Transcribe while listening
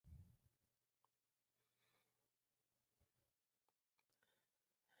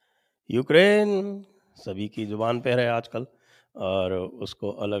Ukraine सभी की ज़ुबान पे है आजकल और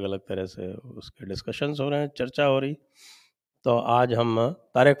उसको अलग-अलग तरह से उसके डिस्कशंस हो रहे हैं, चर्चा हो रही। तो आज हम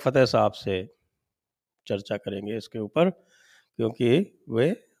तारिक फ़तेह साहब से चर्चा करेंगे इसके ऊपर क्योंकि वे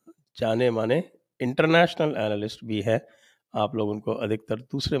जाने-माने इंटरनेशनल एनालिस्ट भी हैं। आप लोग उनको अधिकतर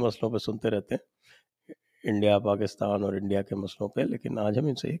दूसरे मसलों पे सुनते रहते हैं, इंडिया, पाकिस्तान और इंडिया के मसलों पे, लेकिन आज हम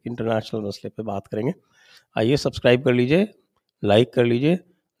इनसे एक इंटरनेशनल मसले पे बात करेंगे। आइए सब्सक्राइब कर लीजिए, लाइक कर लीजिए।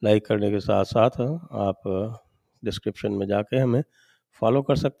 लाइक करने के साथ-साथ आप डिस्क्रिप्शन में जाके हमें फॉलो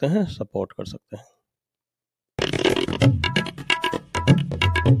कर सकते हैं, सपोर्ट कर सकते हैं।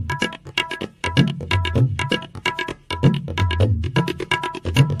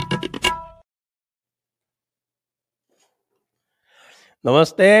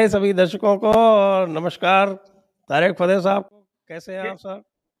 नमस्ते सभी दर्शकों को और नमस्कार तारिक फ़तेह साहब को। कैसे हैं आप सर?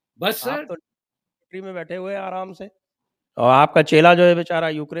 बस आप सर तो छुट्टी में बैठे हुए हैं आराम से और आपका चेला जो है बेचारा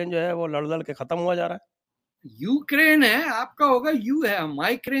यूक्रेन जो है वो लड़-लड़ के खत्म हुआ जा रहा है। यूक्रेन है, आपका होगा यू है,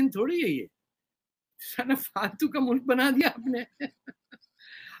 माइक्रेन थोड़ी है ये। साला फालतू का मुल्क बना दिया आपने।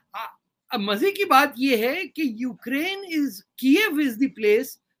 अब मजे की बात ये है कि Ukraine Kyiv is the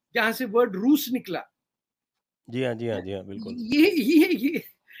place जहां से वर्ड रूस निकला। जी हाँ, जी हाँ, जी हाँ, बिल्कुल। ये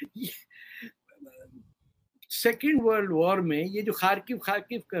सेकेंड वर्ल्ड वॉर में ये जो खारकिव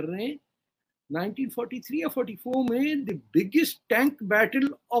कर रहे हैं 1943 या 44 में the biggest tank battle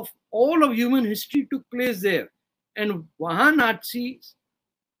of all of human history took place there and वहां नाजी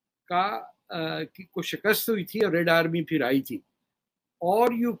का को शिकस्त हुई थी और रेड आर्मी फिर आई थी।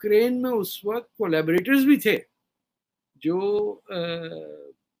 और यूक्रेन में उस वक्त कोलैबोरेटर्स भी थे जो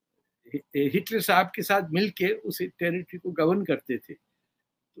हिटलर साहब के साथ मिलके उस टेरिटरी को गवर्न करते थे।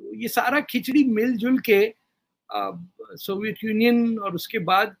 तो ये सारा खिचड़ी मिलजुल के सोवियत यूनियन और उसके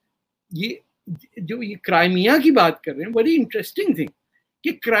बाद ये जो ये क्राइमिया की बात कर रहे हैं, बड़ी इंटरेस्टिंग थिंग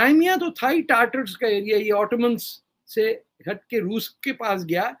कि क्राइमिया तो था ही टाटर्स का एरिया, ये ऑटोमन्स से हट के रूस के पास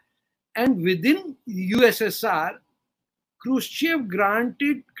गया and within USSR Khrushchev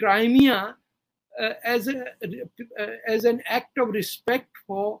granted Crimea as an act of respect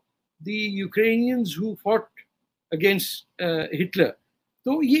for the Ukrainians who fought against Hitler.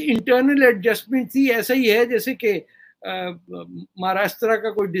 तो ये इंटरनल एडजस्टमेंट थी। ऐसा ही है जैसे कि महाराष्ट्र का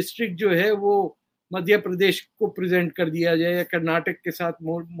कोई डिस्ट्रिक्ट जो है वो मध्य प्रदेश को प्रेजेंट कर दिया जाए या कर्नाटक के साथ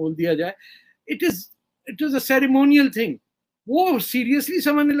मोल दिया जाए। It is a ceremonial thing. वो सीरियसली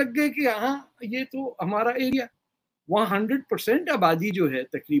समझने लग गए कि हाँ ये तो हमारा एरिया। 100% आबादी जो है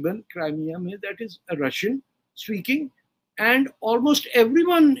तकरीबन क्राइमिया में that is Russian speaking and almost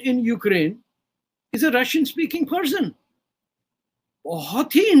everyone in Ukraine is a Russian speaking person.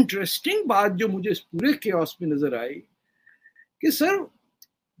 बहुत ही इंटरेस्टिंग बात जो मुझे इस पूरे केओस में नजर आई कि सर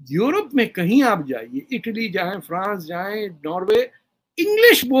यूरोप में कहीं आप जाइए, इटली जाएं, फ्रांस जाएं, नॉर्वे,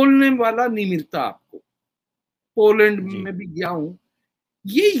 इंग्लिश बोलने वाला नहीं मिलता आपको। पोलैंड में भी गया हूं।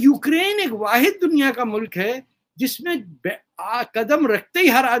 ये यूक्रेन एक वाहिद दुनिया का मुल्क है जिसमें कदम रखते ही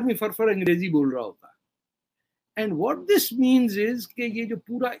हर आदमी फरफर अंग्रेजी बोल रहा होता है। And what this means is कि ये जो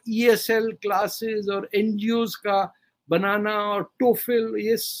पूरा ESL क्लासेस और NGOs का बनाना और टोफिल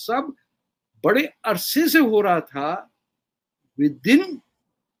ये सब बड़े अरसे से हो रहा था within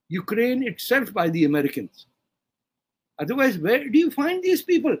Ukraine itself by the Americans. Otherwise where do you find these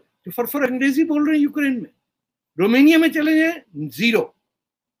people जो फरफर अंग्रेजी बोल रहे हैं यूक्रेन में? रोमानिया में चले जाए, zero.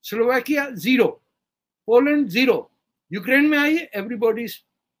 Slovakia, zero. Poland, zero. Ukraine में आइए, everybody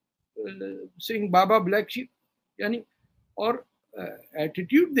sing baa black sheep. यानी और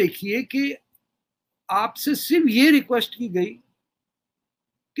एटीट्यूड देखिए कि आपसे सिर्फ ये रिक्वेस्ट की गई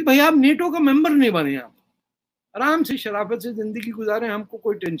कि भाई आप नेटो का मेंबर नहीं बने, आप आराम से शराफत से जिंदगी गुजारें, हमको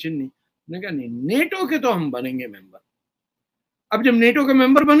कोई टेंशन नहीं। मैंने कहा नहीं, नेटो के तो हम बनेंगे मेंबर। अब जब नेटो के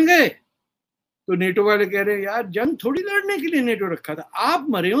मेंबर बन गए तो नेटो वाले कह रहे हैं यार जंग थोड़ी लड़ने के लिए नेटो रखा था, आप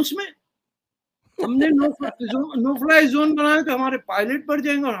मरे उसमें। हमने नो फ्लाई जोन बनाया तो हमारे पायलट बढ़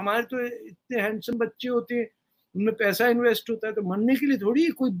जाएंगे और हमारे तो इतने हैंडसम बच्चे होते हैं, उनमें पैसा इन्वेस्ट होता है, तो मरने के लिए थोड़ी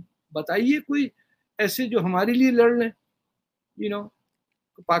कोई बताइए कोई ऐसे जो हमारे लिए लड़ लें। यू नो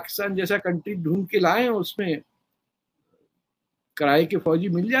पाकिस्तान जैसा कंट्री ढूंढ के लाए, उसमें किराए के फौजी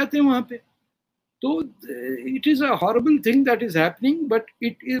मिल जाते हैं वहां पे। तो it is a horrible thing that is happening but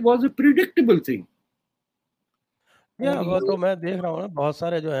it was a predictable thing. या वो तो मैं देख रहा हूँ ना, बहुत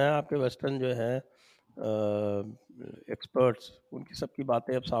सारे जो हैं आपके वेस्टर्न जो हैं एक्सपर्ट्स, उनकी सबकी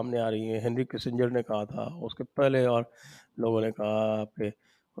बातें अब सामने आ रही हैं। हेनरी किसिंजर ने कहा था, उसके पहले और लोगों ने कहा, आपके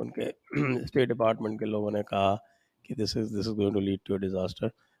उनके स्टेट डिपार्टमेंट के लोगों ने कहा कि this is going to lead to a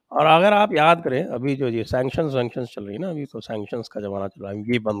disaster. और अगर आप याद करें, अभी जो ये सैंक्शंस चल रही है ना, अभी तो सैंक्शंस का ज़माना चल रहा है,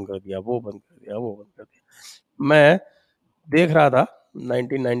 ये बंद कर दिया, वो बंद कर दिया, वो बंद कर दिया। मैं देख रहा था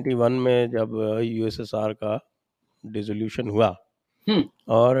 1991 में जब यूएसएसआर का डिसोल्यूशन हुआ, हम्म,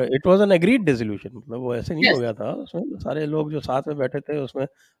 और it was an agreed dissolution, मतलब वो ऐसे नहीं हो यस, गया था, उसमें सारे लोग जो साथ में बैठे थे, उसमें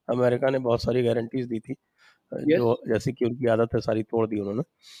अमेरिका ने बहुत सारी गारंटीज दी थी, यस, जो जैसी कि उनकी आदत है सारी तोड़ दी उन्होंने।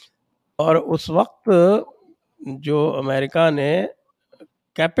 और उस वक्त जो अमेरिका ने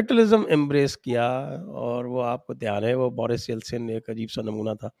कैपिटलिज्म एम्ब्रेस किया, और वो आपको ध्यान है, वो बोरिस येल्सिन एक अजीब सा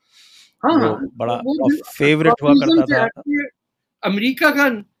नमूना था, हाँ, जो हाँ, बड़ा वो भी फेवरेट हुआ कम्युनिज्म करता से था। हटके अमेरिका का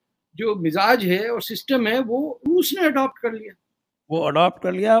जो मिजाज है और सिस्टम है वो रूस ने अडॉप्ट कर लिया। वो अडॉप्ट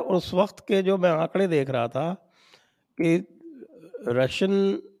कर लिया। उस वक्त के जो मैं आंकड़े देख रहा था कि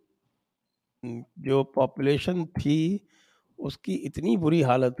रशियन जो पॉपुलेशन थी उसकी इतनी बुरी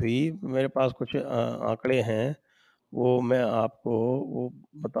हालत हुई, मेरे पास कुछ आंकड़े हैं, वो मैं आपको वो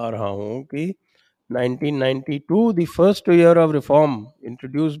बता रहा हूँ कि 1992 the first year of reform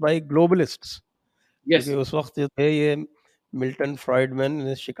introduced by ग्लोबलिस्ट्स, क्योंकि यस, उस वक्त जो थे ये मिल्टन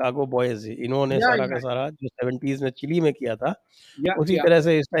फ्राइडमैन, शिकागो बॉयज, इन्होंने या सारा का या सारा जो 70s में चिली में किया था, या उसी या तरह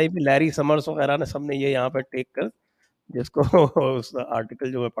से इस टाइप लैरी समर्स वगैरह ने सबने ये यहाँ पर टेक कर, जिसको उस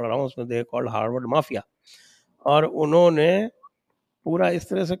आर्टिकल जो मैं पढ़ रहा हूँ उसमें दे कॉल्ड हार्वर्ड माफिया, और उन्होंने पूरा इस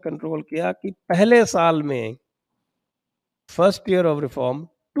तरह से कंट्रोल किया कि पहले साल में, first year of reform,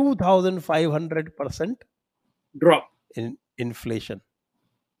 2500% drop, in inflation,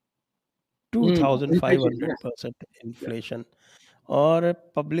 inflation, yes, 2500% inflation. और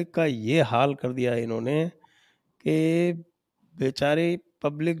पब्लिक का ये हाल कर दिया इन्होंने कि बेचारे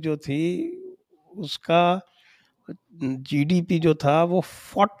पब्लिक जो थी उसका जीडीपी जो था वो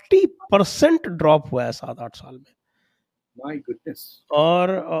 40% ड्रॉप हुआ है 7-8 साल में। माय गुडनेस,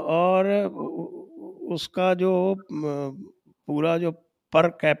 और उसका जो पूरा जो पर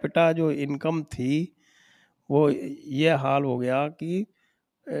कैपिटा जो इनकम थी, वो ये हाल हो गया कि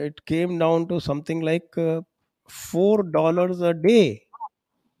it came down to something like $4 a day.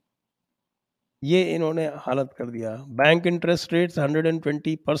 ये इन्होंने हालत कर दिया। Bank interest rates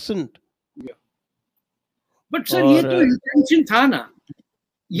 120%। But sir ये और तो इंटेंशन था ना,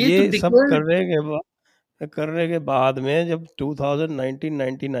 ये तो ये सब डिक्लेयर, करने के बाद में जब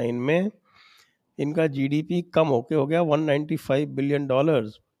 1999 में इनका जीडीपी कम होके हो गया $195 बिलियन,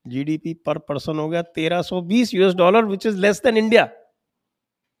 जीडीपी पर पर्सन हो गया $1320, which is less than India.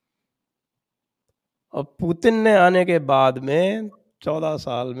 और पुतिन ने आने के बाद में 14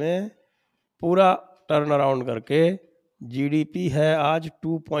 साल में पूरा टर्न अराउंड करके जीडीपी है आज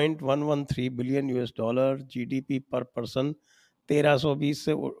 $2.113 बिलियन, जीडीपी पर पर्सन 1320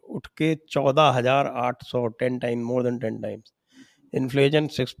 से उठ के 14,800, 10 time, more than 10 times. Inflation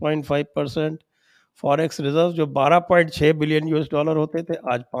 6.5%। Forex reserve जो 12.6 बिलियन US डॉलर होते थे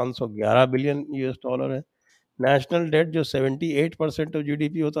आज 511 बिलियन US डॉलर है। नेशनल डेट जो 78% ऑफ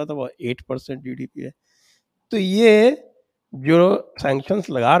जीडीपी होता था वो 8% जीडीपी है। तो ये जो सैंक्शंस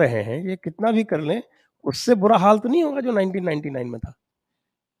लगा रहे हैं, ये कितना भी कर लें उससे बुरा हाल तो नहीं होगा जो 1999 में था।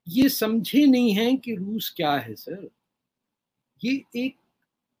 ये समझे नहीं है कि रूस क्या है सर। ये एक,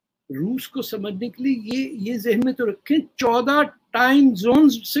 रूस को समझने के लिए ये जहन में तो रखें, 14 टाइम जोन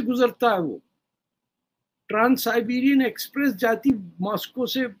से गुजरता है वो। ट्रांस साइबेरियन एक्सप्रेस जाती मॉस्को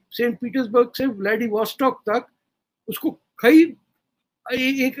से, सेंट पीटर्सबर्ग से व्लादिवोस्टॉक तक, उसको कई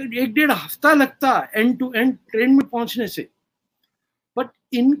एक एक डेढ़ हफ्ता लगता एंड टू एंड ट्रेन में पहुंचने से। बट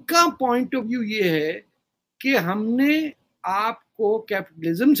इनका पॉइंट ऑफ व्यू ये है कि हमने आपको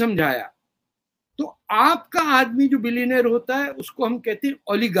कैपिटलिज्म समझाया, तो आपका आदमी जो बिलियनर होता है उसको हम कहते हैं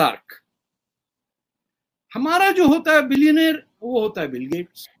ओलिगार्क, हमारा जो होता है बिलियनर वो होता है बिल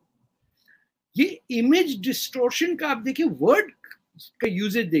गेट्स। ये इमेज डिस्टोर्शन का आप देखिए, वर्ड का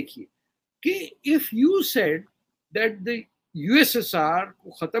यूजेज देखिए कि if you said that the USSR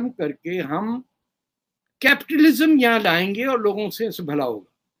को खत्म करके हम कैपिटलिज्म यहां लाएंगे और लोगों से भला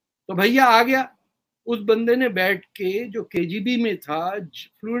होगा, तो भैया आ गया उस बंदे ने बैठ के, जो केजीबी में था,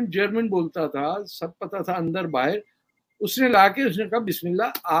 फ्लुएंट जर्मन बोलता था, सब पता था अंदर बाहर, उसने लाके उसने कहा बिस्मिल्लाह,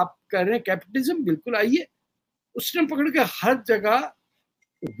 आप कह रहे हैं कैपिटलिज्म, बिल्कुल आइए। उसने पकड़ के हर जगह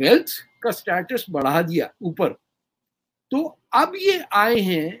वेल्थ का स्टेटस बढ़ा दिया ऊपर। तो अब ये आए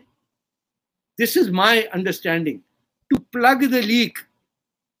हैं, this is my understanding, to plug the leak,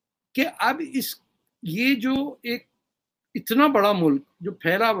 कि अब इस, ये जो एक इतना बड़ा मुल्क जो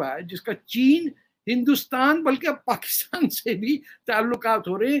फैला हुआ है, जिसका चीन, हिंदुस्तान, बल्कि अब पाकिस्तान से भी ताल्लुकात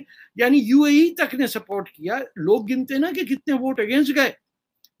हो रहे हैं, यानी यूएई तक ने सपोर्ट किया। लोग गिनते ना कि कितने वोट अगेंस्ट गए,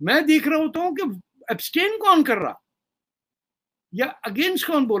 मैं देख रहा होता हूं कि एब्सटेन कौन कर रहा या अगेंस्ट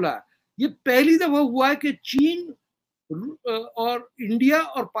कौन बोला। ये पहली दफा हुआ है कि चीन और इंडिया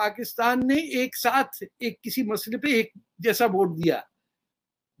और पाकिस्तान ने एक साथ एक किसी मसले पे एक जैसा वोट दिया। ये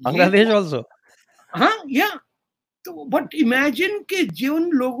बांग्लादेश ऑल्सो। हाँ, या तो बट इमेजिन कि जिन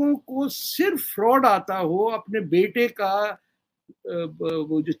लोगों को सिर्फ फ्रॉड आता हो, अपने बेटे का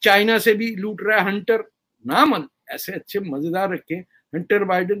वो जो चाइना से भी लूट रहा है, हंटर नाम ऐसे अच्छे मजेदार रखे, हंटर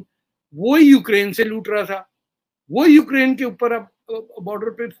बाइडन, वो यूक्रेन से लूट रहा था, वो यूक्रेन के ऊपर अब बॉर्डर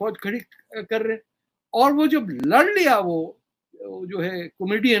पे फौज खड़ी कर रहे हैं। और वो जब लड़ लिया वो जो है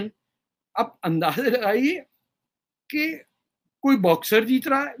कॉमेडियन, अब अंदाजा लगाइए कि कोई बॉक्सर जीत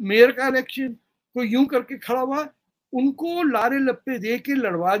रहा है मेयर का इलेक्शन, कोई यूं करके खड़ा हुआ, उनको लारे लप्पे दे के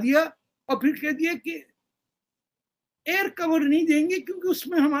लड़वा दिया और फिर कह दिया कि एयर कवर नहीं देंगे क्योंकि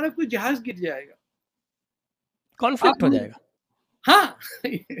उसमें हमारा कोई जहाज गिर जाएगा, कॉन्फ्लिक्ट हो आप जाएगा। हाँ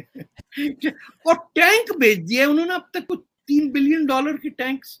और टैंक भेज दिए उन्होंने, अब तक कुछ $3 बिलियन के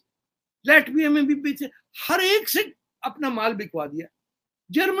टैंक्स लैटविया में भी बेचे, हर एक से अपना माल बिकवा दिया।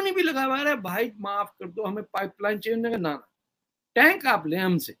 जर्मनी भी लगा रहा है, भाई माफ कर दो हमें पाइपलाइन चेंज करना, ना टैंक आप ले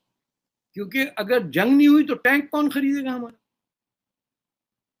हमसे, क्योंकि अगर जंग नहीं हुई तो टैंक कौन खरीदेगा हमारा।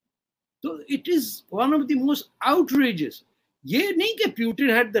 तो it is one of the most outrageous. ये नहीं कि Putin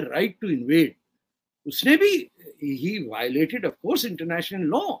had the right to invade, उसने भी ही violated of course international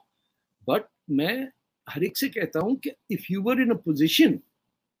law, but मैं हर एक से कहता हूं कि if you were in a position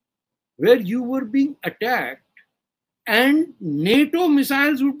where you were being attacked and NATO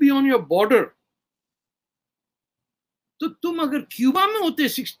missiles would be on your border, तो तुम अगर क्यूबा में होते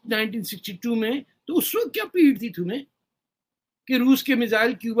 1962 में, तो उस वक्त क्या पीड़ थी तुम्हें कि रूस के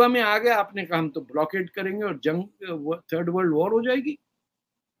मिसाइल क्यूबा में आ गए, आपने कहा हम तो ब्लॉकेड करेंगे और जंग थर्ड वर्ल्ड वॉर हो जाएगी,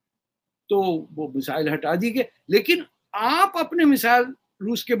 तो वो मिसाइल हटा दी गए। लेकिन आप अपने मिसाइल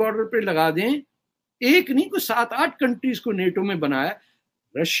रूस के बॉर्डर पे लगा दें, एक नहीं कुछ 7-8 कंट्रीज को नेटो में बनाया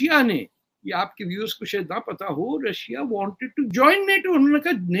रशिया ने। ये आपके व्यूअर्स को शायद ना पता हो, Russia wanted to join NATO, उन्होंने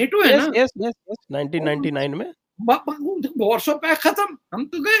कहा नेटो है यस ना, यस यस यस 1999 में। वॉर्सो पैक खत्म, हम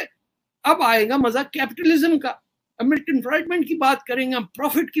तो गए, अब आएगा मजा कैपिटलिज्म का, अब मिल्टन फ्राइडमैन की बात करेंगे, हम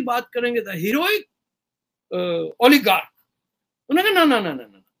प्रॉफिट की बात करेंगे, द हीरोइक ओलिगार्क। उन्होंने कहा ना ना ना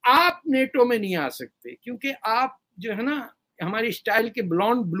ना, आप नेटो में नहीं आ सकते क्योंकि आप जो है ना हमारी स्टाइल के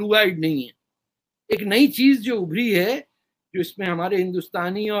ब्लॉन्ड ब्लू आइड नहीं है। एक नई चीज जो उभरी है, जो इसमें हमारे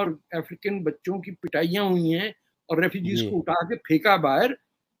हिंदुस्तानी और अफ्रीकन बच्चों की पिटाइयां हुई हैं और रेफ्यूजीज को उठा के फेंका बाहर,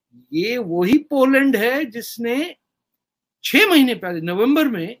 ये वही पोलैंड है जिसने 6 महीने पहले नवंबर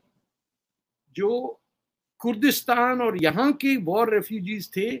में जो कुर्दिस्तान और यहाँ के वॉर रेफ्यूजीज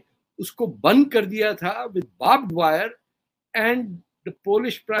थे उसको बंद कर दिया था with barbed wire, and the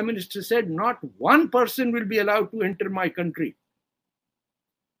Polish prime minister said not one person will be allowed to enter my country.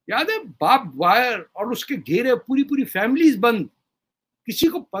 याद है, बार्ब्ड वायर और उसके घेरे, पूरी पूरी फैमिलीज बंद, किसी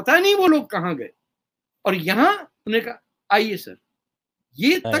को पता नहीं वो लोग कहाँ गए। और यहाँ उन्होंने कहा आइए सर,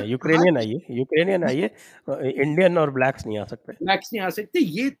 ये तक यूक्रेनियन आइए, यूक्रेनियन आइए, इंडियन और ब्लैक्स नहीं आ सकते, ब्लैक्स नहीं आ सकते,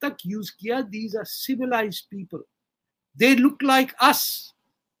 ये तक यूज किया। These are civilized people, they look like us.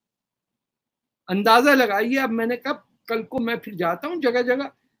 अंदाजा लगाइए। अब मैंने कहा कल को मैं फिर जाता हूँ जगह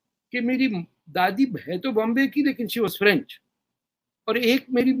जगह कि मेरी दादी है तो बॉम्बे की लेकिन शी वॉज फ्रेंच, और एक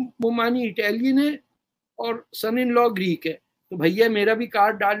मेरी मोमानी इटालियन है और सन इन लॉ ग्रीक है, तो भैया मेरा भी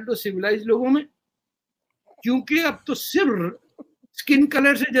कार्ड डाल दो सिविलाइज लोगों में, क्योंकि अब तो सिर्फ स्किन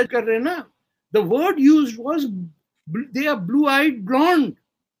कलर से जज कर रहे हैं ना। The word used was they are blue eyed blonde.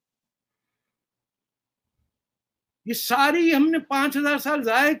 ये सारी हमने 5,000 साल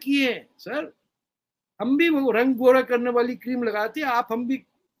जाया किए हैं सर। हम भी वो रंग गोरा करने वाली क्रीम लगाते, आप हम भी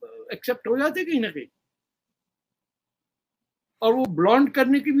एक्सेप्ट हो जाते कहीं ना कहीं। और वो ब्लॉन्ड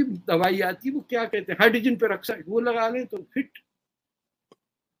करने की भी दवाई आती है, वो क्या कहते हैं, हाइड्रोजन पेरोक्साइड, वो लगा लें तो फिट।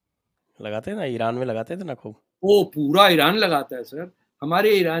 लगाते हैं ना, ईरान में लगाते थे ना खूब। वो पूरा ईरान लगाता है सर। हमारे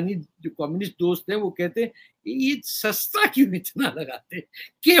ईरानी जो कम्युनिस्ट दोस्त हैं वो कहते हैं ये सस्ता क्यों इतना लगाते,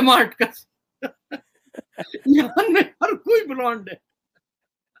 के मार्ट का ईरान में हर कोई ब्लॉन्ड है।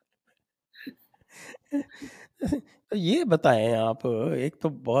 तो ये बताएं आप, एक तो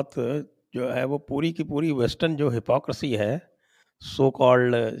बहुत जो है वो पूरी की पूरी वेस्टर्न जो हिपोक्रेसी है, so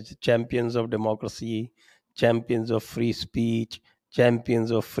called champions of democracy, champions of free speech,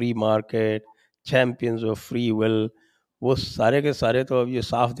 champions of free market, champions of free will, वो सारे के सारे तो अब ये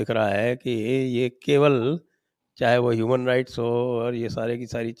साफ दिख रहा है कि ये केवल, चाहे वो ह्यूमन राइट्स हो और ये सारे की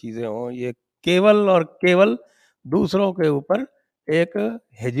सारी चीज़ें हों, ये केवल और केवल दूसरों के ऊपर एक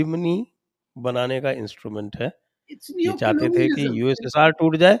हेजिमनी बनाने का इंस्ट्रूमेंट है। इट्स ये न्यू चाहते थे कि कॉलोनियलिज्म। यूएसएसआर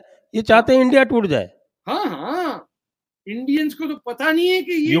टूट जाए, ये हाँ चाहते हैं इंडिया टूट जाए। हाँ हाँ, इंडियंस को तो पता नहीं है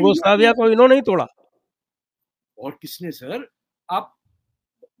कि ये इंडिया युगोस्लाविया टूट। को इन्होंने ही तोड़ा। और किसने सर, आप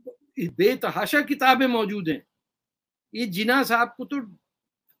बेतहाशा किताबें मौजूद हैं। ये जिना साहब को तो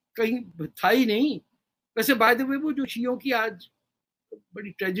कहीं था ही नहीं। वैसे बाय द वे वो जो शियों की आज बड़ी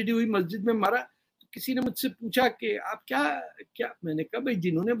ट्रेजेडी हुई, मस्जिद में मारा, किसी ने मुझसे पूछा कि आप क्या क्या, मैंने कहा भाई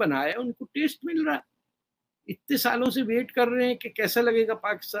जिन्होंने बनाया उनको टेस्ट मिल रहा है, इतने सालों से वेट कर रहे हैं कि कैसा लगेगा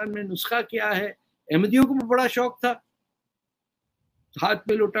पाकिस्तान में, नुस्खा क्या है। अहमदियों को भी बड़ा शौक था, हाथ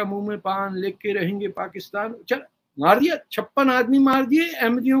में लोटा मुंह में पान लेके रहेंगे पाकिस्तान। चल मार दिया, 56 आदमी मार दिए,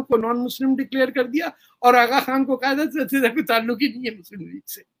 अहमदियों को नॉन मुस्लिम डिक्लेयर कर दिया, और आगा खान को कायदा से कोई ताल्लुक ही नहीं है मुस्लिम लीग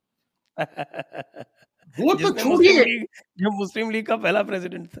से। वो तो जिसने छोड़िए, जो मुस्लिम लीग का पहला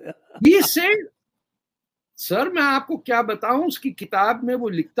प्रेसिडेंट था। ही सेड, सर मैं आपको क्या बताऊं, उसकी किताब में वो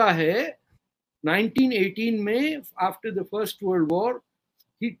लिखता है 1918 में, after the first world war,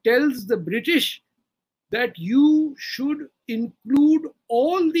 he tells the British that you should include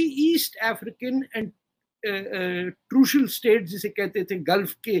all the East African and trucial states, जिसे कहते थे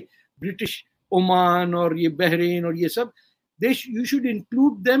गल्फ के ब्रिटिश, ओमान और ये बहरीन और ये सब, you should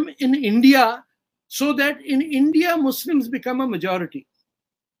include them in India so that in India Muslims become a majority.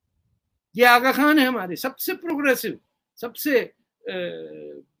 ये आगा खान है हमारे सबसे प्रोग्रेसिव, सबसे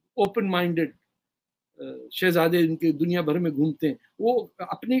ओपन माइंडेड शहजादे, इनके दुनिया भर में घूमते हैं, वो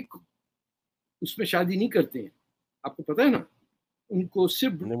अपने उसमें शादी नहीं करते हैं, आपको पता है ना, उनको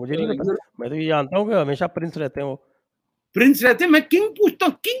सिर्फ नहीं, मुझे नहीं पता, मैं तो ये जानता हूँ कि हमेशा प्रिंस रहते हैं वो। प्रिंस रहते हैं। मैं किंग पूछता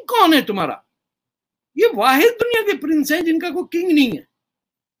हूँ, किंग कौन है तुम्हारा? ये वाहिद दुनिया के प्रिंस हैं जिनका कोई किंग नहीं है,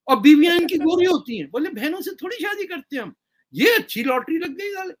 और बीवियां इनकी गोरी होती हैं। बोले बहनों से थोड़ी शादी करते हैं हम, ये अच्छी लॉटरी लग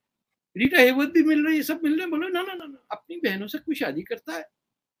गई साले, रीटा हेवर्थ भी मिल रही है, सब मिल रहे हैं। बोले ना ना ना, अपनी बहनों से कोई शादी करता है?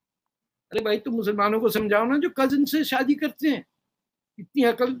 अरे भाई तुम मुसलमानों को समझाओ ना, जो कजिन से शादी करते हैं, इतनी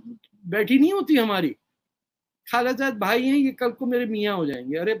अकल बैठी नहीं होती हमारी। खालाजाद भाई हैं, ये कल को मेरे मियाँ हो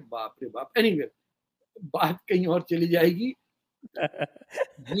जाएंगे। अरे बाप रे बाप। एनीवे, बात कहीं और चली जाएगी।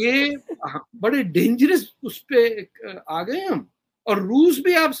 ये बड़े डेंजरस उस पे आ गए हम। और रूस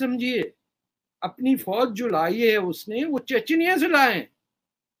भी आप समझिए, अपनी फौज जो लाई है उसने, वो चेचनिया से लाए हैं।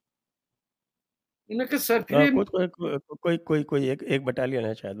 उनके सरखरे कोई एक बटालियन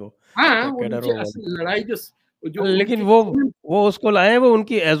है शायद, वो हाँ, वो कैडर नीचे होगा। असल लड़ाई जो लेकिन उनके, वो उसको लाए हैं, वो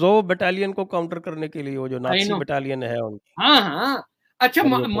उनकी एज़ोव बटालियन को काउंटर करने के लिए, वो जो आई नाज़ी नो, बटालियन है उनकी, हाँ हाँ। अच्छा,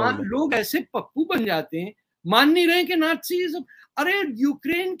 मैरियोपोल में। लोग ऐसे पप्पू बन जाते हैं, मान नहीं रहे कि नाज़ीज़म। अरे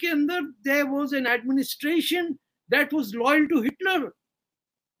यूक्रेन के अंदर there was an administration that was loyal to Hitler,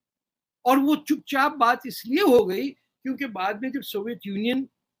 और वो चुपचाप बात इसलिए हो गई क्योंकि बाद में जब सोवियत यूनियन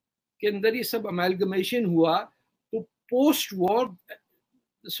के अंदर ये सब अमेलगमेशन हुआ, तो post war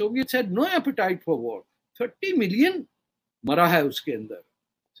Soviets had no appetite for war. 30 million मरा है उसके अंदर,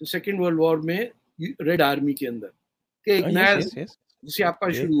 सेकेंड वर्ल्ड वॉर में, रेड आर्मी के अंदर, कि एक नया जिसे आपका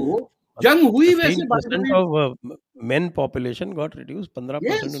शुरू हो, जंग हुई वैसे 15% of men population got reduce,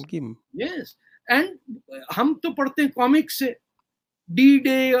 15% उनकी। यस, एंड हम तो पढ़ते हैं कॉमिक्स से, डी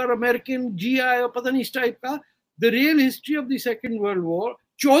डे और अमेरिकन जीआई और पता नहीं इस टाइप का। The real history of the second world war,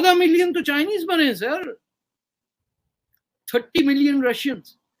 14 million तो चाइनीज बने सर, 30 मिलियन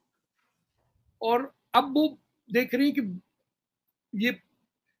रशियंस। और अब वो देख रहे हैं कि ये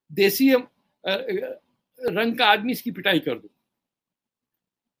देसी रंग का आदमी इसकी पिटाई कर दो।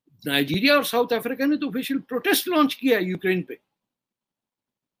 नाइजीरिया और साउथ अफ्रीका ने तो ऑफिशियल प्रोटेस्ट लॉन्च किया है यूक्रेन पे।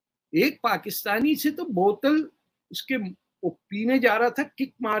 एक पाकिस्तानी से तो बोतल उसके वो पीने जा रहा था,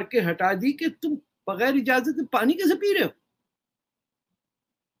 किक मार के हटा दी कि तुम बगैर इजाजत के पानी कैसे पी रहे हो।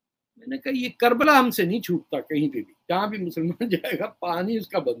 मैंने कहा ये करबला हमसे नहीं छूटता, कहीं पे भी जहां भी मुसलमान जाएगा पानी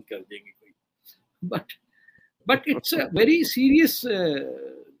उसका बंद कर देंगे कोई। But it's a very serious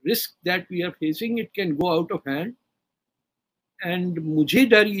risk that we are facing, it can go out of hand. And मुझे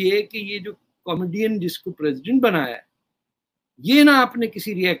डर ये है कि ये जो कॉमेडियन जिसको प्रेसिडेंट बनाया है, ये ना अपने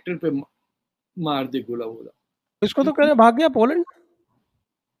किसी रिएक्टर पे मार दे गोला वोला। इसको तो कहने भाग गया Poland.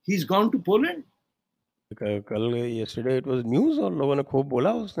 He is gone to Poland. कल यस्टरडे इट वाज न्यूज़, और लोगों ने खूब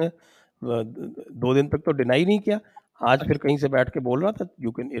बोला। उसने 2 दिन तक तो डिनाई नहीं किया, आज फिर कहीं से बैठ के बोल रहा था,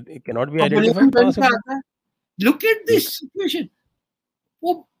 you can it can not be बनियान आइडेंटिफाइड कहाँ पहन से के बोला। आता है। Look at this situation.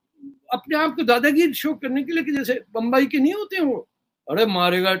 वो अपने आप को दादागिरी शो करने के लिए, कि जैसे बम्बई के नहीं होते हैं वो, अरे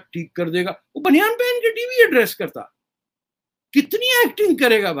मारेगा ठीक कर देगा, वो बनियान पहन के टीवी एड्रेस करता। कितनी एक्टिंग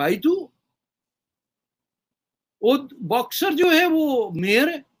करेगा भाई तू। वो बॉक्सर जो है वो मेयर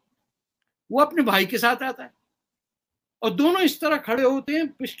है, वो अपने भाई के साथ आता है, और दोनों इस तरह खड़े होते हैं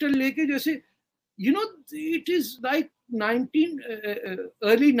पिस्टल लेके, जैसे you know it is like 19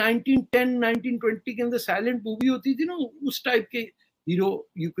 early 1910 1920 के अंदर साइलेंट मूवी होती थी ना, उस टाइप के हीरो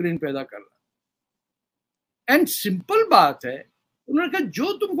यूक्रेन पैदा कर रहा। एंड सिंपल बात है, उन्होंने कहा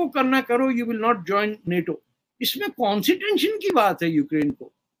जो तुमको करना करो, you will not join NATO. इसमें कौन सी टेंशन की बात है यूक्रेन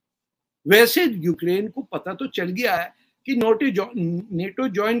को? वैसे यूक्रेन को पता तो चल गया है कि नेटो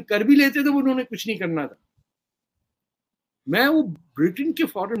ज्वाइन कर भी लेते तो उन्होंने कुछ नहीं करना था। मैं वो ब्रिटेन के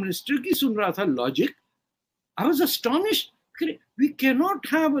फॉरेन मिनिस्टर की सुन रहा था logic. I was astonished. We cannot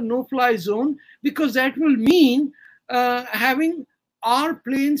have a no-fly zone because that will mean having our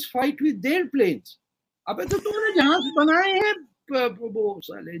planes fight with their planes. अबे तो तुमने जहाज बनाए हैं वो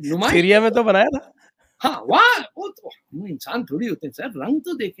साले नुमाइश. सीरिया में तो बनाया था. हाँ वहाँ वो तो हम इंसान थोड़ी होते हैं सर. रंग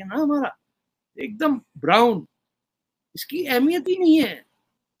तो देखे ना हमारा एकदम ब्राउन. इसकी अहमियत ही नहीं है.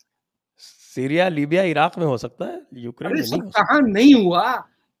 सीरिया, लीबिया, इराक में हो सकता है, यूक्रेन अरे में नहीं सब हो सकता. कहाँ नहीं हुआ.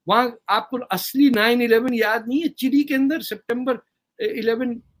 वहां आपको असली 9/11 याद नहीं है. चिली के अंदर सितंबर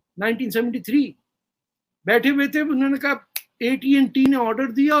 11 1973 बैठे हुए थे. उन्होंने कहा AT&T ने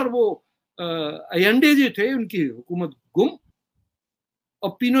ऑर्डर दिया और वो अयंडे जो थे उनकी हुकूमत गुम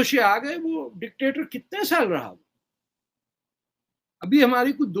और पिनोशे आ गए. वो डिक्टेटर कितने साल रहा. अभी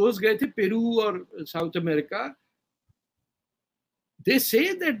हमारे कुछ दोस्त गए थे पेरू और south America. They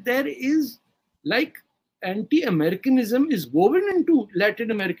say that there is like anti-Americanism is woven into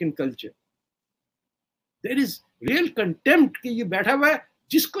Latin American culture. There is real contempt कि ये बैठा हुआ है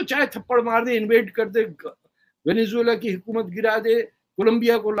जिसको चाहे थप्पड़ मार दे, इन्वेड कर दे, वेनेजुएला की हुकूमत गिरा दे,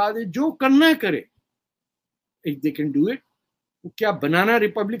 कोलंबिया को ला दे, जो करना है करे. If they can do it. क्या बनाना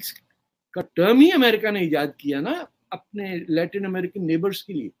रिपब्लिक का टर्म ही अमेरिका ने इजाद किया ना अपने लैटिन अमेरिकन नेबर्स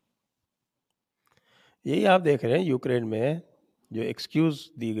के लिए. यही आप देख रहे हैं यूक्रेन में जो एक्सक्यूज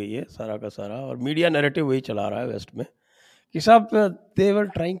दी गई है सारा का सारा, और मीडिया नैरेटिव वही चला रहा है वेस्ट में कि साहब they were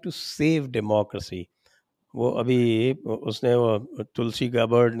trying to save democracy. वो अभी उसने वो तुलसी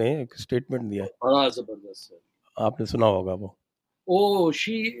गैबर्ड ने एक स्टेटमेंट दिया है, बड़ा जबरदस्त है. आपने सुना होगा वो. Oh,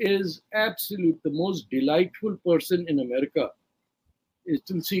 she is absolute the most delightful person in America. is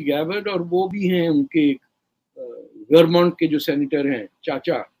Tulsi Gabbard. और वो भी हैं उनके वर्मोंट के जो सेनेटर हैं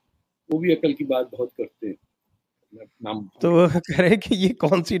चाचा, वो भी अकल की बात बहुत करते हैं. नाम तो वो कह रहे हैं कि ये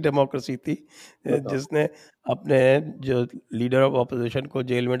कौन सी डेमोक्रेसी थी जिसने अपने जो लीडर ऑफ ऑपोजिशन को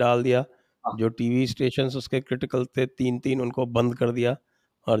जेल में डाल दिया, जो टीवी स्टेशंस उसके क्रिटिकल थे 3 उनको बंद कर दिया,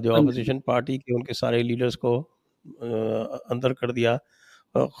 और जो ऑपोजिशन पार्टी के उनके सारे लीडर्स को अंदर कर दिया.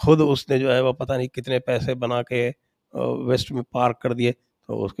 खुद उसने जो है वो पता नहीं कितने पैसे बना के वेस्ट में पार्क कर दिए.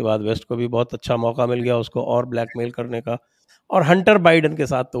 तो उसके बाद वेस्ट को भी बहुत अच्छा मौका मिल गया उसको और ब्लैकमेल करने का. और हंटर बाइडन के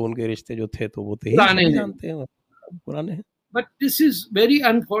साथ तो उनके रिश्ते जो थे तो वो थे ही, सभी जानते हैं, पुराने हैं. But this is very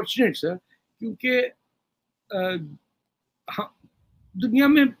unfortunate sir, क्योंकि दुनिया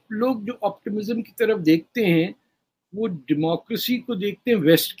में लोग जो ऑप्टिमिज्म की तरफ देखते हैं वो डेमोक्रेसी को देखते हैं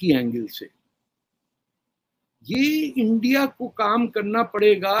वेस्ट की एंगल से. ये इंडिया को काम करना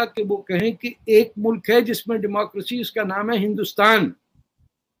पड़ेगा कि वो कहें कि एक मुल्क है जिसमें डेमोक्रेसी, उसका नाम है हिंदुस्तान.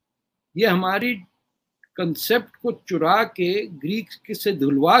 ये हमारी कंसेप्ट को चुरा के ग्रीक से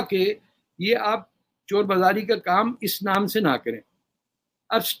धुलवा के ये आप चोर बाजारी का काम इस नाम से ना करें.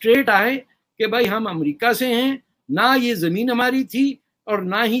 अब स्ट्रेट आए कि भाई हम अमेरिका से हैं, ना ये जमीन हमारी थी और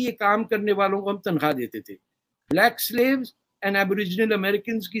ना ही ये काम करने वालों को हम तनख्वाह देते थे. Black slaves and aboriginal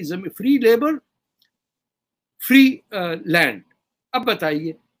American की जमीन, फ्री लेबर, फ्री लैंड. अब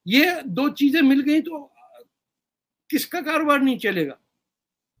बताइए ये दो चीजें मिल गई तो किसका कारोबार नहीं चलेगा.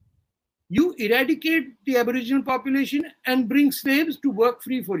 You eradicate the Aboriginal population and bring slaves to work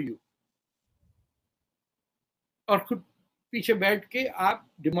free for you. और खुद पीछे बैठ के आप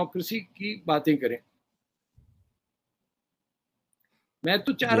डेमोक्रेसी की बातें करें. मैं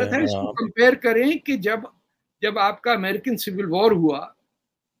तो चाह रहा था इसको कंपेयर करें कि जब आपका अमेरिकन सिविल वॉर हुआ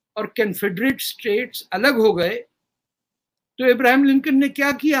और कन्फेडरेट स्टेट्स अलग हो गए तो इब्राहिम लिंकन ने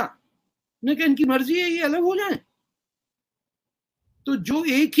क्या किया. उन्होंने कहा इनकी मर्जी है ये अलग हो जाए. तो जो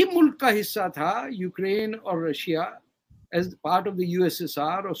एक ही मुल्क का हिस्सा था यूक्रेन और Russia as part of the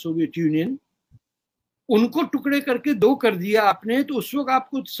USSR और सोवियत यूनियन, उनको टुकड़े करके दो कर दिया आपने. तो उस वक्त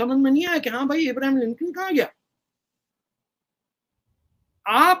आपको समझ में नहीं आया कि हाँ भाई इब्राहिम लिंकन कहाँ गया.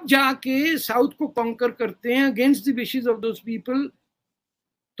 आप जाके साउथ को कॉन्कर करते हैं against the wishes of those people,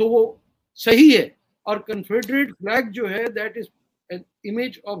 तो वो सही है. और कन्फेडरेट फ्लैग जो है that is an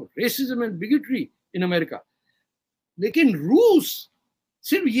image of racism and bigotry in America. लेकिन रूस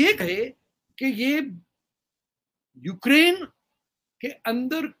सिर्फ ये कहे कि ये यूक्रेन के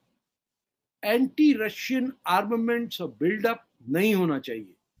अंदर एंटी रशियन आर्मामेंट्स और बिल्डअप नहीं होना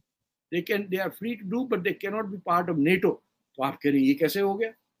चाहिए. They are free to do but they can not be part of NATO. तो आप कह रहे हैं ये कैसे हो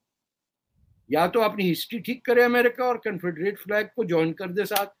गया. या तो अपनी हिस्ट्री ठीक करे अमेरिका और कन्फेडरेट फ्लैग को ज्वाइन कर दे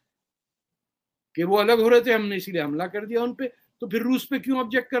साथ कि वो अलग हो रहे थे, हमने इसीलिए हमला कर दिया उन पे. तो फिर रूस पे क्यों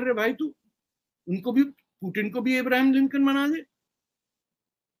ऑब्जेक्ट कर रहे भाई. तू उनको भी, पुतिन को भी इब्राहिम लिंकन बना दे.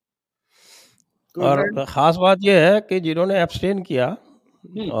 तो और ख़ास बात यह है कि जिन्होंने एब्सटेन किया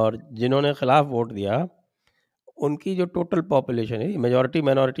और जिन्होंने खिलाफ वोट दिया उनकी जो टोटल पॉपुलेशन है, मेजॉरिटी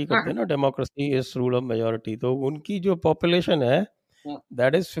माइनॉरिटी हाँ करते हैं ना, democracy is rule of majority, तो उनकी जो पॉपुलेशन है हाँ,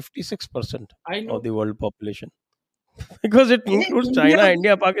 that is 56% I know. Of the world population, because it अरे includes India, China,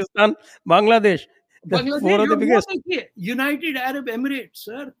 India, Pakistan, Bangladesh, the four Bangladesh, of the और वो बिगेस्ट। देखिए United Arab emirate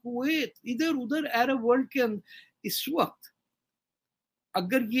sir, Kuwait, इधर उधर अरब वर्ल्ड के अंदर इस वक्त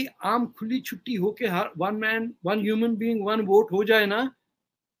अगर ये आम खुली छुट्टी होके हर one man one human being one vote हो जाए ना,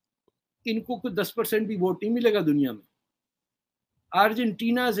 इनको कुछ 10% भी वोट नहीं मिलेगा दुनिया में।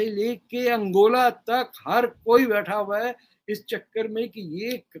 अर्जेंटीना से लेके अंगोला तक हर कोई बैठा हुआ है इस चक्कर में कि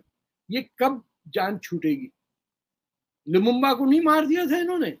ये कब जान छूटेगी। लुमुम्बा को नहीं मार दिया था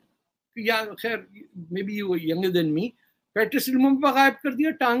इन्होंने, या खैर may be you younger than me, पेट्रिस Lumumba गायब कर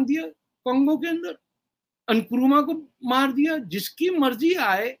दिया, टांग दिया कांगो के अंदर। अनक्रुमा को मार दिया। जिसकी मर्जी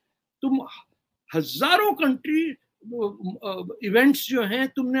आए, तुम हजारों कंट्री इवेंट्स जो हैं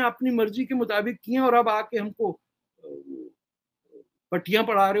तुमने अपनी मर्जी के मुताबिक किए, और अब आके हमको पट्टियां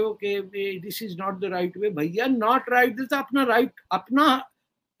पढ़ा रहे हो कि this is not the right way. भैया नॉट राइट, दिस अपना राइट, अपना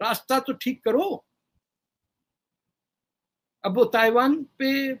रास्ता तो ठीक करो। अब वो ताइवान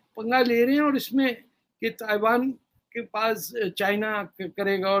पे पंगा ले रहे हैं, और इसमें कि ताइवान के पास चाइना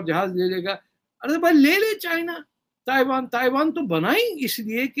करेगा और जहाज ले लेगा। अरे भाई ले ले चाइना ताइवान। ताइवान तो बना ही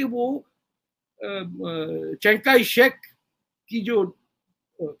इसलिए कि वो चैंकाई शेक की जो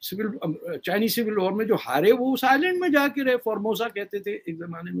सिविल चाइनीज सिविल वॉर में जो हारे, वो उस आइलैंड में जाके रहे, फॉर्मोसा कहते थे एक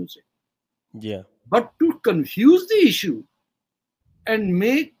जमाने में उसे। जी हाँ। But to confuse the issue and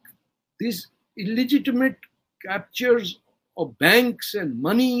make these illegitimate captures of banks and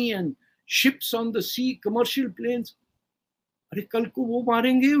money and ships on the sea, commercial planes. अरे कल को वो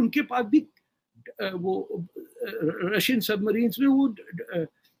मारेंगे, उनके पास भी वो रशियन सबमरीन्स में वो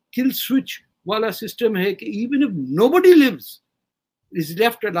किल स्विच वाला सिस्टम है कि even if nobody is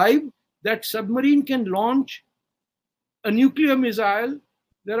left alive, that submarine can launch a nuclear missile.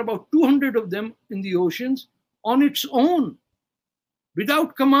 There are about 200 of them in the oceans on its own,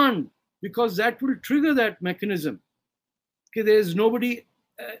 without command, because that will trigger that mechanism. Okay, there is nobody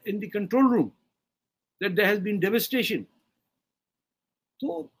in the control room, that there has been devastation.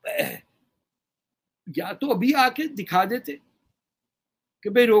 तो या तो अभी आके दिखा देते कि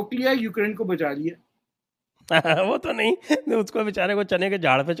भाई रोक लिया, यूक्रेन को बचा लिया। वो तो नहीं, उसको बेचारे को चने के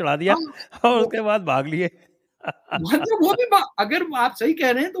झाड़ पे चढ़ा दिया हाँ, और उसके बाद भाग लिए। मतलब वो भी अगर आप सही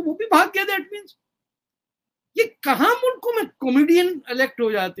कह रहे हैं तो वो भी भाग गया। दैट मीन्स ये कहाँ मुल्कों में कॉमेडियन इलेक्ट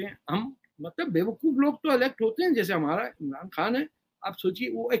हो जाते हैं। हम मतलब बेवकूफ लोग तो इलेक्ट होते हैं, जैसे हमारा इमरान खान है। आप सोचिए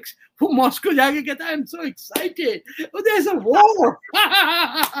वो मॉस्को जाके कहता है आई एम सो एक्साइटेड,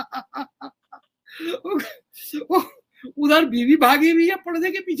 उधर बीवी भागी हुई है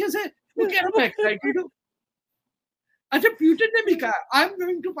पर्दे के पीछे से, वो कह रहा मैं एक्साइटेड हूँ। अच्छा प्यूटन ने भी कहा I am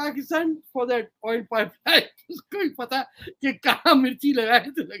going to Pakistan for that oil pipeline. उसको भी पता कि कहाँ मिर्ची लगाए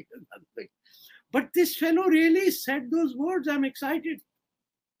तो लगे। But this fellow really said those words, I'm excited.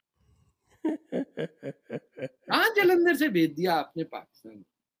 हाँ, जलंधर से भेज दिया आपने पाकिस्तान।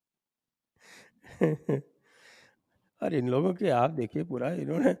 और इन लोगों के आप देखिए पूरा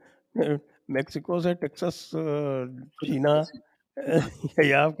इन्होंने मेक्सिको से टेक्सास, चीना,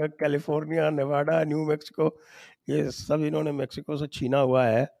 या आपका कैलिफोर्निया, नेवाडा, न्यू मेक्सिको, ये सब इन्होंने मेक्सिको से छीना हुआ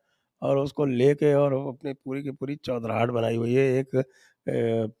है और उसको लेके और अपनी पूरी की पूरी चौधराहट बनाई हुई है। एक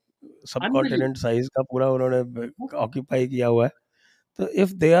सब कॉन्टिनेंट साइज का पूरा उन्होंने ऑक्यूपाई किया हुआ है। तो इफ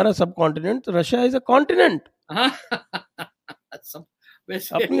दे आर अ सब continent, Russia is a continent. सब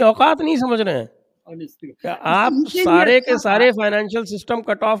वैसे अपनी औकात नहीं समझ रहे हैं। क्या आप इनके लिए सारे के अच्छा था। सारे फाइनेंशियल सिस्टम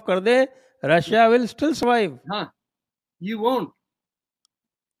कट ऑफ कर दें, रशिया विल स्टिल सर्वाइव। हाँ, यू वोंट,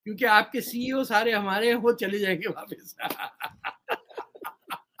 क्योंकि आपके सीईओ सारे हमारे हैं, वो चले जाएंगे वापस।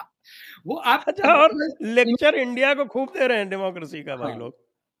 वो आप अच्छा, और लेक्चर इंडिया को खूब दे रहे हैं डेमोक्रेसी का भाई लोग।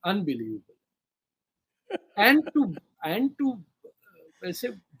 अनबिलीवेबल। एंड टू वैसे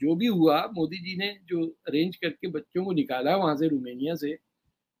जो भी हुआ, मोदी जी ने जो अरेंज करके बच्चों को निकाला वहां से, रोमानिया से,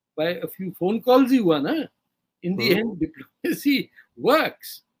 bye a few phone calls ही हुआ ना। In the end diplomacy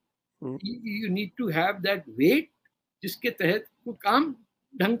works. You need to have that wait जिसके तहत वो काम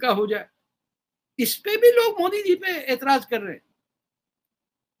ढंग का हो जाए। इस पे भी लोग मोदी जी पे एतराज कर रहे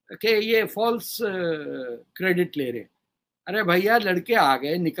हैं कि ये फॉल्स क्रेडिट ले रहे हैं। अरे भैया लड़के आ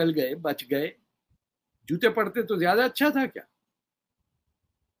गए, निकल गए, बच गए, जूते पड़ते तो ज्यादा अच्छा था क्या?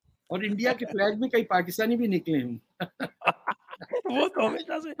 और इंडिया के फ्लैग में कई पाकिस्तानी भी निकले हैं। वो तो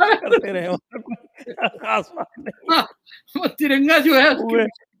हमेशा से करते रहे, खास बात नहीं। हाँ, वो तिरंगा जो है पूरे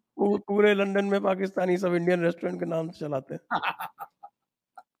पूरे लंदन में पाकिस्तानी सब इंडियन रेस्टोरेंट के नाम से चलाते हैं।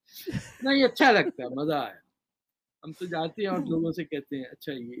 नहीं, अच्छा लगता है, मजा आया। हम तो जाते हैं और लोगों से कहते हैं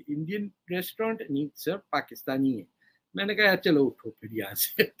अच्छा ये इंडियन रेस्टोरेंट नहीं सर पाकिस्तानी है। मैंने कहा यार चलो उठो फिर यहाँ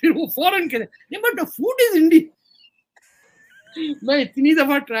से। फिर वो फौरन कह रहे नहीं but the food is Indian. मैं इतनी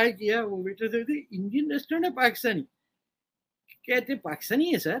दफा ट्राई किया, वो वेटर से इंडियन रेस्टोरेंट है पाकिस्तानी, कहते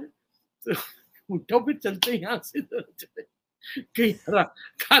पाकिस्तानी है सर। तो उठो फिर चलते यहाँ से, तो चले कहीं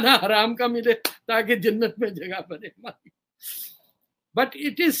खाना हराम का मिले ताकि जन्नत में जगह बने हमारी। But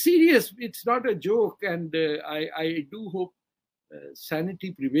it is serious. It's not a joke, and I do hope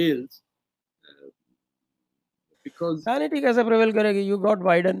sanity prevails because sanity कैसे प्रिवेल करेगी? यू गॉट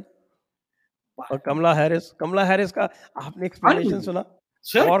बाइडेन और कमला हैरिस का आपने एक्सप्लेनेशन सुना?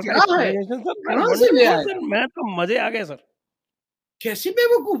 सर वॉर का क्या है, एक्सप्लेनेशन सर, कहां से ले वंडरफुल आया, सर, मैं तो मजे आ गए सर। कैसी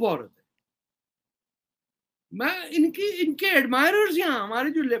बेवकूफ औरत है। मैं इनकी इनके एडमायरर्स यहाँ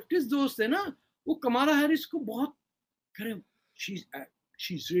हमारे जो लेफ्टिस्ट दोस्त है ना, वो कमला हैरिस को बहुत करें, she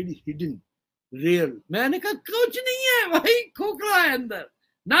is really hidden real. मैंने कहा कुछ नहीं है भाई, खोखला है अंदर,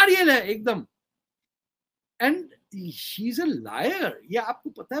 नारियल है एकदम। And she is a liar. ये आपको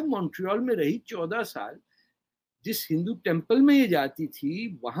पता है मॉन्ट्रियल में रही 14 साल, जिस हिंदू टेम्पल में ये जाती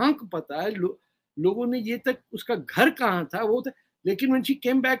थी वहां को पता है लोगों ने ये तक उसका घर कहाँ था वो था। लेकिन when she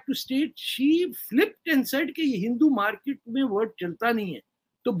came back to state she flipped and said कि ये हिंदू मार्केट में वर्ड चलता नहीं है,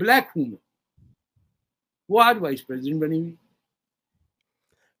 तो ब्लैक हूं मैं। वो आज वाइस प्रेसिडेंट बनी हुई।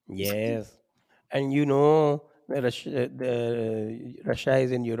 Yes, and you know, Russia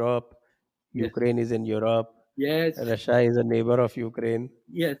is in Europe, yes Ukraine is in Europe, yes Russia is a neighbor of Ukraine,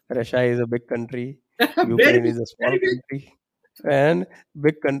 yes Russia is a big country, very Ukraine big is a very small big. country, and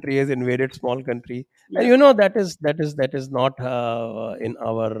big country has invaded small country. And yes you know that is not in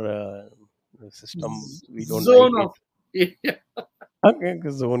our system. We don't like zone it. Of Okay,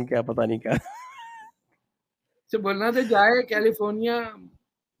 zone क्या पता नहीं क्या. से बोलना था जाए California,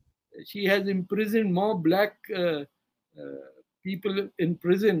 she has imprisoned more black people in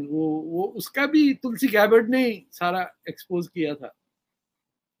prison। वो उसका भी तुलसी गैबर्ड ने सारा एक्सपोज किया था।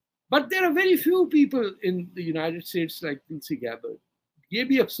 But there are very few people in the United States like Tulsi Gabbard. ये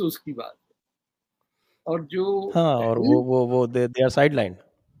भी अफसोस की बात है। और जो हाँ, और वो they are sidelined.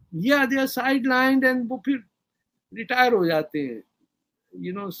 या they are sidelined and वो फिर रिटायर हो जाते हैं,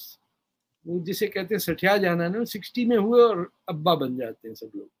 यू नो। वो जिसे कहते हैं सठिया जाना ना, 60 में हुए और अब्बा बन जाते हैं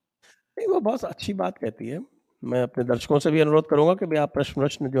सब लोग। नहीं, वो बहुत अच्छी बात कहती है। मैं अपने दर्शकों से भी अनुरोध करूँगा कि भई आप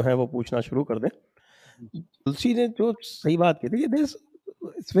प्रश्न जो हैं वो पूछना शुरू कर दें। तुलसी ने जो सही बात की थी, this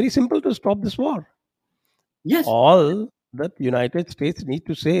it's very simple to stop this war. Yes All that United States need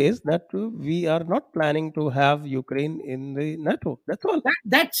to say is that we are not planning to have Ukraine in the NATO. That's all.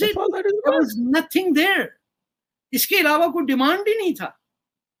 That's That's it, all that is there was required. Nothing there. इसके अलावा कोई demand ही नहीं था।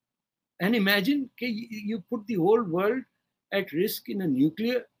 And imagine you put the whole world at risk in a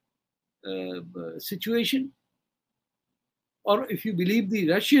nuclear situation. Or if you believe the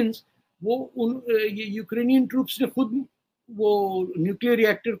Russians, वो Ukrainian troops ने खुद वो nuclear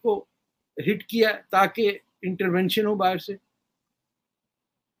reactor को हिट किया ताकि इंटरवेंशन हो बाहर से।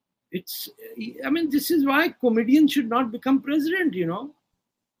 It's, I mean, this is why comedians should not become president, you know।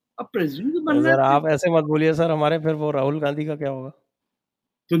 अब प्रेसिडेंट तो बनना सर है आप ऐसे मत बोलिए सर, हमारे फिर वो राहुल गांधी का क्या होगा?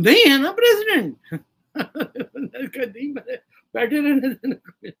 तो नहीं है ना प्रेसिडेंट। नहीं बैठे रहने देना।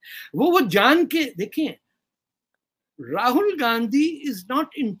 वो जान के देखें, Rahul Gandhi is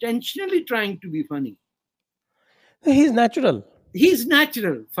not intentionally trying to be funny, He is natural. He is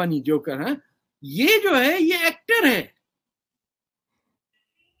natural funny joker. हाँ, ये जो है ये एक्टर है।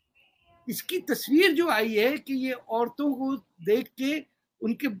 इसकी तस्वीर जो आई है कि ये औरतों को देख के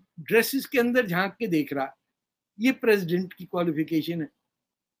उनके ड्रेसेस के अंदर झांक के देख रहा, ये प्रेसिडेंट की क्वालिफिकेशन है।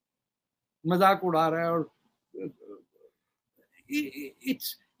 मजाक उड़ा रहा है और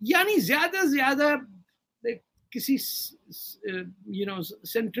इट्स, यानी ज्यादा से ज्यादा किसी यू नो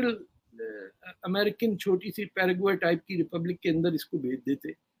सेंट्रल अमेरिकन छोटी सी पैराग्वे टाइप की रिपब्लिक के अंदर इसको भेज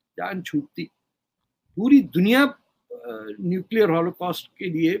देते, जान छूटती। पूरी दुनिया न्यूक्लियर हॉलोकॉस्ट के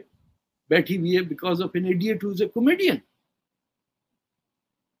लिए बैठी हुई है because of an idiot who is a comedian.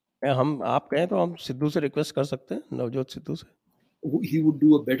 हम आप कहें तो हम सिद्धू से रिक्वेस्ट कर सकते हैं, नवजोत सिद्धू से। He would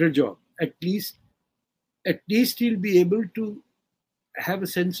do a better job. At least he'll be able to have a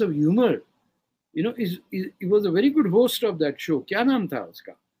sense of humor. You know, he was a very good host of that show. क्या नाम था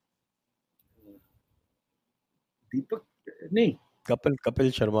उसका? दीपक नहीं,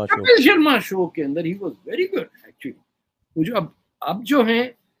 कपिल शर्मा शो। कपिल शर्मा शो के अंदर ही वॉज वेरी गुड एक्चुअली। वो जो अब जो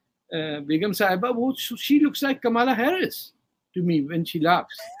है बेगम साहिबा, वो she looks like Kamala Harris to me when she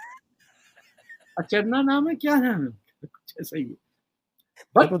laughs. अचरना नाम है, क्या नाम है, कुछ ऐसा ही है। मैं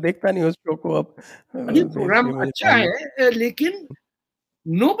बट तो देखता नहीं उस शो को अब, ये तो प्रोग्राम इसलिए मुझे अच्छा मालूम है, लेकिन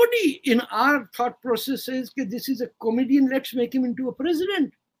Nobody in our thought process says that this is a comedian, let's make him into a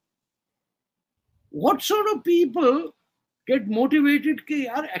president. What sort of people get motivated कि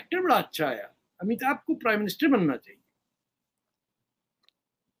यार एक्टर बड़ा अच्छा है, अमिताभ को प्राइम मिनिस्टर बनना चाहिए.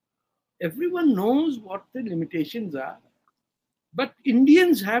 Everyone knows what the limitations are, but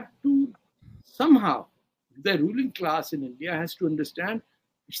Indians have to somehow, the ruling class in India has to understand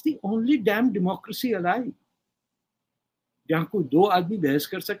it's the only damn democracy alive. जहाँ कोई दो आदमी बहस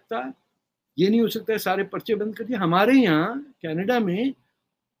कर सकता है, ये नहीं हो सकता है सारे पर्चे बंद कर दिए. हमारे यहाँ कनाडा में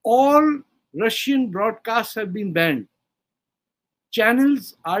all Russian broadcasts have been banned.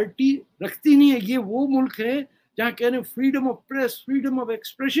 Channels RT रखती नहीं है. ये वो मुल्क है जहां कह रहे हैं freedom of press, freedom of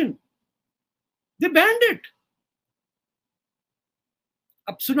expression. They banned it.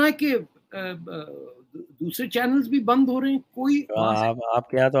 अब सुना है कि दूसरे चैनल्स भी बंद हो रहे हैं. कोई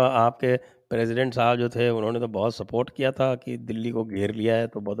आपके यहाँ तो आपके प्रेसिडेंट साहब जो थे उन्होंने तो बहुत सपोर्ट किया था कि दिल्ली को घेर लिया है,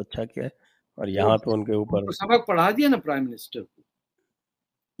 तो बहुत अच्छा किया है. और यहाँ तो उनके ऊपर सबक पढ़ा दिया ना प्राइम मिनिस्टर को.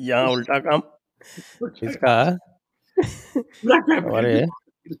 यहाँ उल्टा काम इसका. हमारे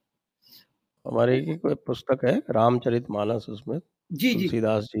हमारे की कोई पुस्तक है रामचरितमानस, उसमें जी जी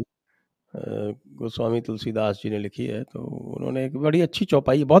तुलसीदास जी, गोस्वामी तुलसीदास जी ने लिखी है. तो उन्होंने एक बड़ी अच्छी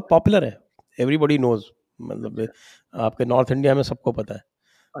चौपाई, बहुत पॉपुलर है, एवरीबॉडी नोज, मतलब आपके नॉर्थ इंडिया में सबको पता है.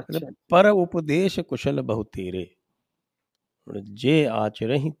 अच्छा. पर उपदेश कुशल बहु तेरे, जे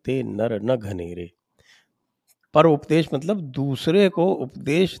आचरहि ते नर न घनेरे. पर उपदेश मतलब दूसरे को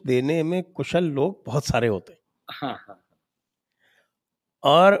उपदेश देने में कुशल लोग बहुत सारे होते हैं. हाँ हाँ.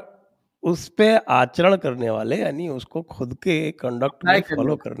 और उस पे आचरण करने वाले, यानी उसको खुद के कंडक्ट में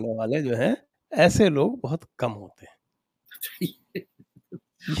फॉलो करने वाले जो हैं, ऐसे लोग बहुत कम होते हैं.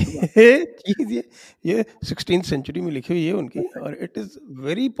 ये चीज ये 16th सेंचुरी में लिखी हुई है उनकी, और it is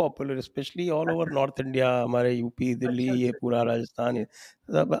very popular specially all over North India. हमारे यूपी, दिल्ली, ये पूरा राजस्थान, ये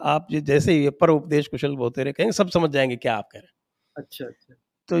सब आप जैसे ही पर उपदेश कुशल बोलते रहे कहेंगे, सब समझ जाएंगे क्या आप कह रहे हैं. अच्छा अच्छा.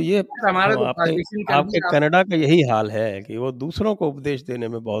 तो ये हमारा तो आपके आपके कनाडा का यही हाल है कि वो दूसरों को उपदेश देने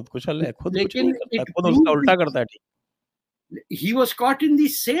में बहुत कुशल है, खुद कुछ नहीं करता, खुद उसका उल्टा करता है. ठीक. He was caught in the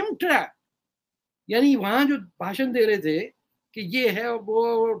same trap. यानी वहां जो भाषण दे रहे थे कि ये है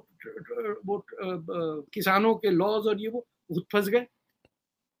वो किसानों के लॉज और ये वो खुद फंस गए.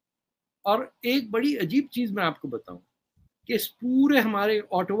 और एक बड़ी अजीब चीज मैं आपको बताऊं कि इस पूरे हमारे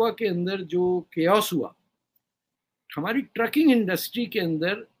ऑटोवा के अंदर जो केओस हुआ, हमारी ट्रकिंग इंडस्ट्री के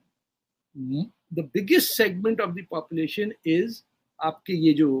अंदर the biggest segment of the population is आपके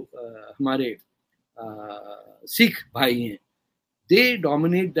ये जो हमारे सिख भाई हैं. They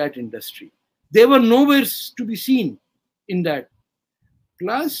dominate that industry. They were nowhere to be seen in that.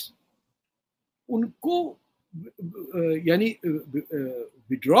 Plus, उनको यानी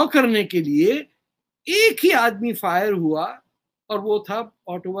विड्रॉ करने के लिए एक ही आदमी फायर हुआ, और वो था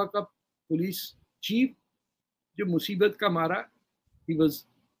ऑटोवा का पुलिस चीफ, जो मुसीबत का मारा. He was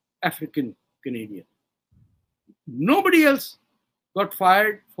African Canadian. Nobody else got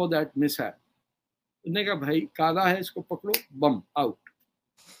fired for that mishap. उन्होंने कहा भाई काला है, इसको पकड़ो, bum out.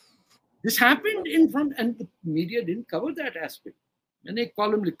 This happened in front and the media didn't cover that aspect. मैंने एक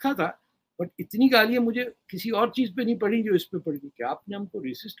कॉलम लिखा था, बट इतनी गालियां मुझे किसी और चीज पे नहीं पड़ी जो इस पे पड़ी. क्या आपने हमको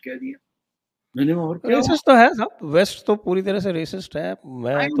रेसिस्ट कह दिया? मैंने और क्या? रेसिस्ट तो है साहब, वेस्ट तो पूरी तरह से रेसिस्ट है.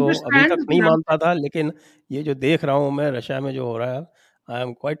 मैं तो अभी तक नहीं मानता था, लेकिन ये जो देख रहा हूँ मैं रशिया में जो हो रहा है, I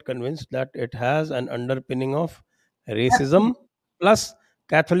am quite convinced that it has an underpinning of racism plus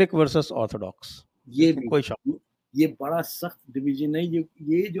Catholic versus Orthodox. ये भी कोई शक. ये बड़ा सख्त डिवीजन है.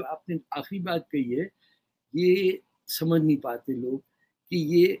 ये जो आपने आखिरी बात कही है, ये समझ नहीं पाते लोग कि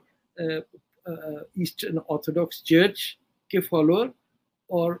ये ईस्टर्न ऑर्थोडॉक्स चर्च के फॉलोअर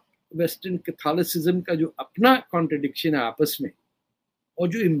और वेस्टर्न कैथोलिसिज्म का जो अपना कॉन्ट्रडिक्शन है आपस में, और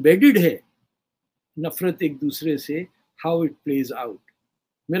जो एम्बेडेड है नफरत एक दूसरे से, हाउ इट प्लेज आउट.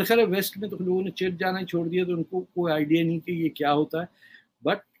 मेरे ख्याल है वेस्ट में तो लोगों ने चर्च जाना छोड़ दिया, तो उनको कोई आइडिया नहीं कि ये क्या होता है.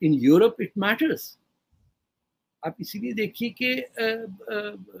 But in Europe it matters. आप इसीलिए देखिए कि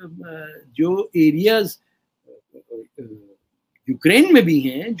जो एरियाज यूक्रेन में भी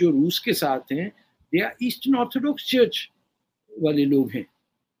हैं, जो रूस के साथ हैं, they are eastern Orthodox church वाले लोग हैं.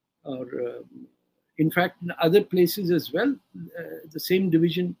 और in fact in other places as well the same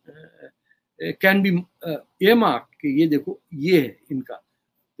division can be earmarked कि ये देखो ये है इनका.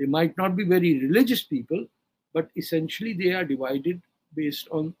 दे might not be very religious people, but essentially they are divided based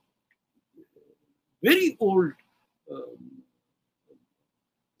on very old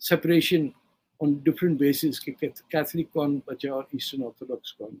separation on different bases कि Catholic कौन बचा और ईस्टर्न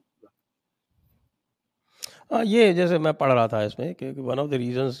ऑर्थोडॉक्स कौन. ये जैसे मैं पढ़ रहा था इसमें कि वन ऑफ द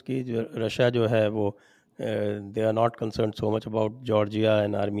रीजंस कि जो रशिया जो है वो they are not concern so much about Georgia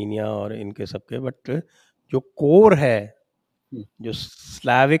and Armenia और इनके सबके, बट जो कोर है, जो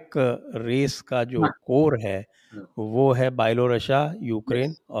स्लाविक रेस का जो कोर है, वो है बायलोरशिया,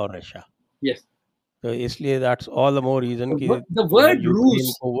 यूक्रेन और रशिया। Yes. तो इसलिए that's all the more reason कि The word यूक्रेन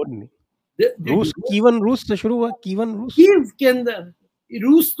रूस, को वो नहीं, रूस, कीवन रूस से शुरू हुआ, कीवन रूस, कीव के अंदर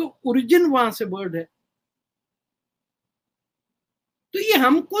रूस तो ओरिजिन वहां से वर्ड है। तो ये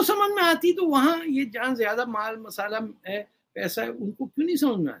हमको समझ में आती, तो वहां ये जहां ज्यादा माल मसाला है, पैसा है, उनको क्यों नहीं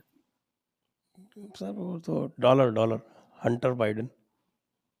समझ में आती? सर वो तो डॉलर डॉलर, हंटर बाइडेन।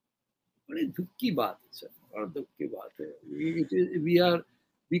 बड़ी दुख की बात है सर, बड़ा दुख की बात है।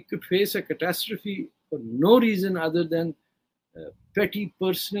 We could face a catastrophe for no reason other than petty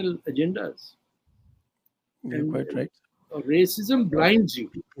personal agendas. You're quite right. Racism blinds you.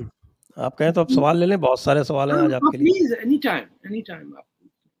 आप कहें तो अब सवाल ले लें, बहुत सारे सवाल हैं आज आपके लिए। Please, anytime, anytime.